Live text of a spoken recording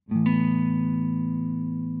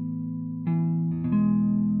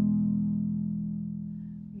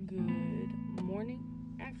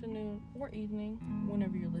afternoon, or evening,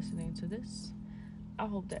 whenever you're listening to this. I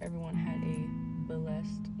hope that everyone had a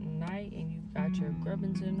blessed night and you got your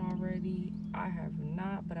grubbins in already. I have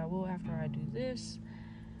not, but I will after I do this.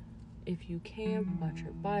 If you can, pull out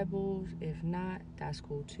your Bibles. If not, that's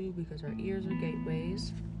cool too, because our ears are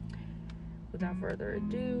gateways. Without further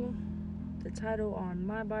ado, the title on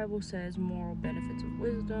my Bible says Moral Benefits of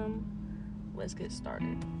Wisdom. Let's get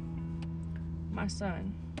started. My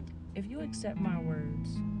son, if you accept my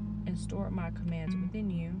words and store my commands within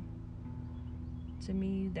you, to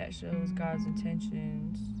me that shows God's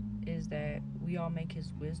intentions is that we all make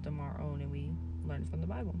his wisdom our own and we learn from the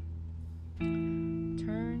Bible.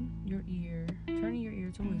 Turning your ear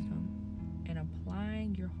to wisdom and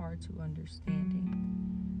applying your heart to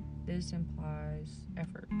understanding. This implies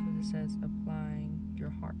effort because it says applying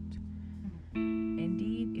your heart.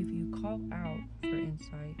 Indeed, if you call out for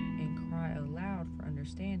insight and cry aloud for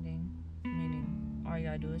understanding, meaning all you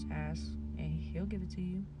gotta do is ask and he'll give it to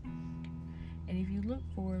you. And if you look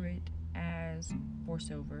for it as for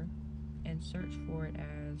silver and search for it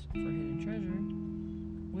as for hidden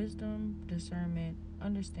treasure, wisdom, discernment,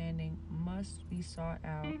 understanding must be sought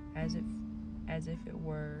out as if it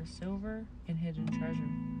were silver and hidden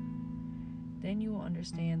treasure. Then you will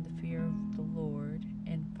understand the fear of the Lord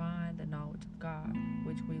and find the knowledge of God,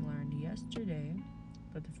 which we learned yesterday.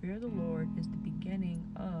 But the fear of the Lord is the beginning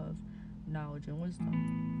of knowledge and wisdom.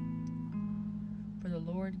 For the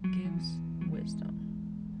Lord gives wisdom.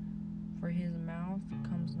 For his mouth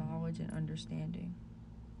comes knowledge and understanding.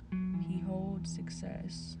 He holds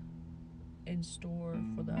success in store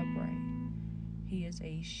for the upright. He is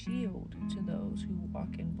a shield to those who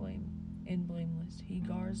walk in blameless. He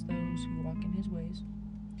guards those who walk in his ways.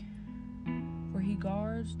 For he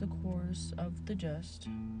guards the course of the just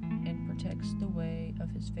and protects the way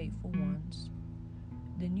of his faithful ones.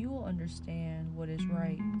 Then you will understand what is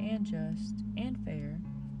right and just and fair,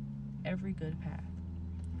 every good path.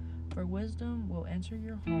 For wisdom will enter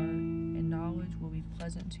your heart, and knowledge will be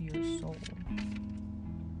pleasant to your soul.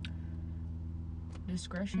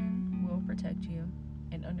 Discretion will protect you,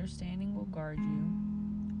 and understanding will guard you.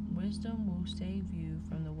 Wisdom will save you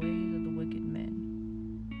from the ways of the wicked men.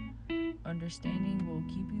 Understanding will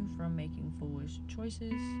keep you from making foolish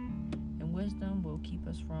choices, and wisdom will keep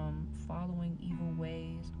us from following evil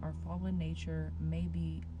ways. Our fallen nature may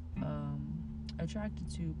be attracted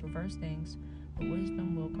to perverse things, but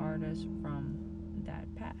wisdom will guard us from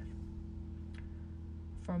that path.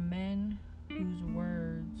 From men whose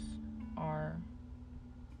words are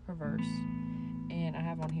perverse, and I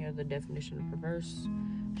have on here the definition of perverse,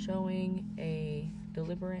 showing a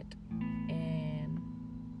deliberate and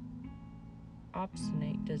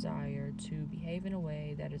obstinate desire to behave in a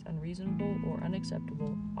way that is unreasonable or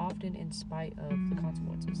unacceptable, often in spite of the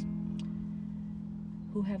consequences.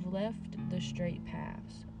 Who have left the straight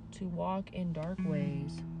paths to walk in dark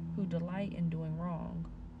ways, who delight in doing wrong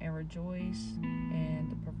and rejoice in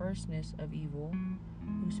the perverseness of evil,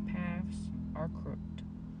 whose paths are crooked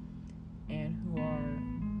and who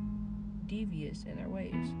are devious in their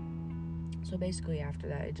ways. So basically after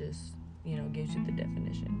that it just, gives you the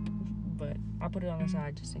definition. But I put it on the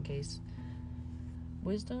side just in case.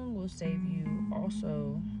 Wisdom will save you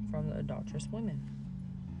also from the adulterous women,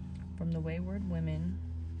 from the wayward women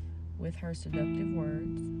with her seductive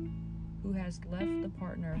words, who has left the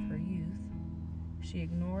partner of her youth. She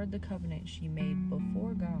ignored the covenant she made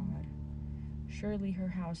before God. Surely her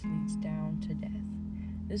house leads down to death.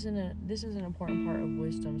 This is an important part of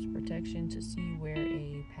wisdom's protection, to see where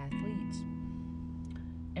a path leads.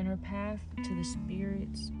 And her path to the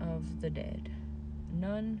spirits of the dead.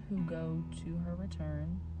 None who go to her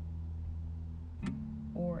return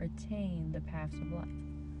or attain the paths of life.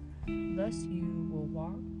 Thus you will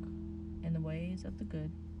walk in the ways of the good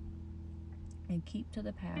and keep to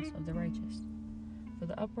the paths of the righteous. For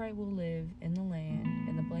the upright will live in the land,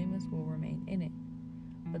 and the blameless will remain in it.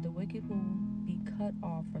 But the wicked will be cut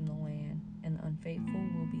off from the land, and the unfaithful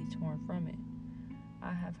will be torn from it.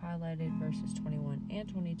 I have highlighted verses 21 and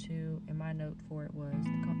 22, and my note for it was,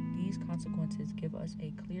 these consequences give us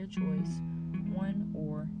a clear choice, one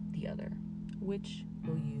or the other. Which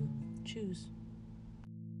will you choose?